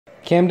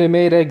Camden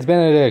made eggs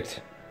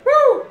Benedict.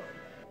 Woo!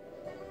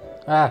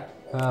 I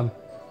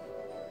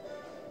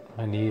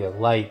need a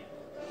light.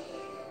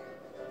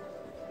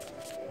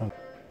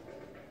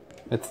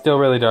 It's still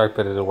really dark,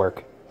 but it'll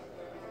work.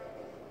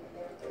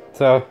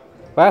 So,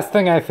 last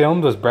thing I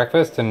filmed was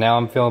breakfast, and now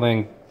I'm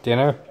filming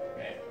dinner.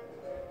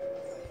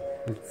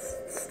 It's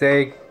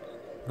steak,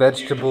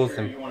 vegetables,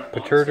 and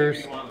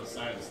potatoes.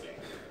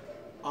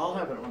 I'll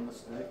have it on the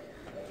stick.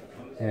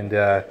 And,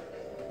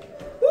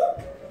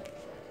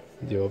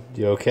 you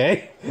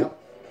okay? Yep.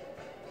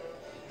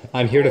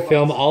 I'm here to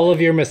film all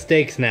of your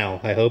mistakes now.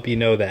 I hope you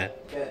know that.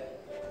 Okay.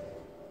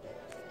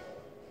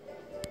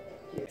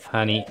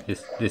 Honey,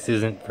 this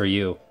isn't for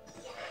you.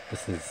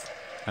 This is,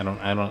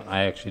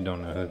 I actually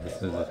don't know who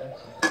this is.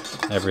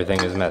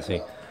 Everything is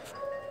messy.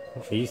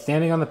 Are you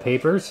standing on the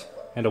papers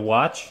and a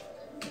watch?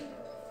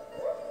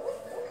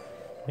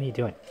 What are you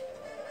doing?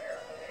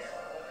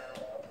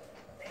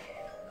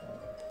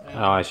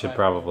 Oh, I should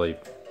probably...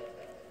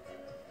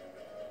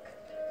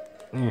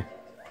 Oh,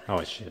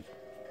 I should.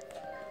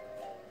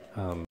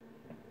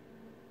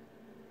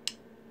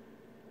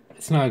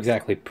 It's not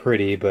exactly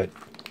pretty, but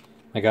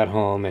I got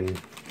home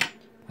and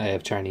I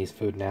have Chinese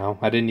food now.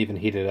 I didn't even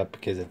heat it up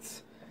because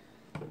it's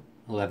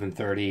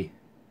 11:30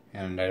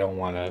 and I don't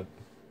want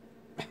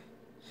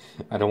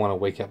to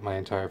wake up my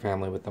entire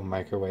family with the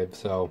microwave,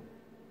 so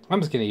I'm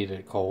just gonna eat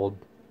it cold.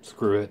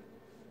 Screw it.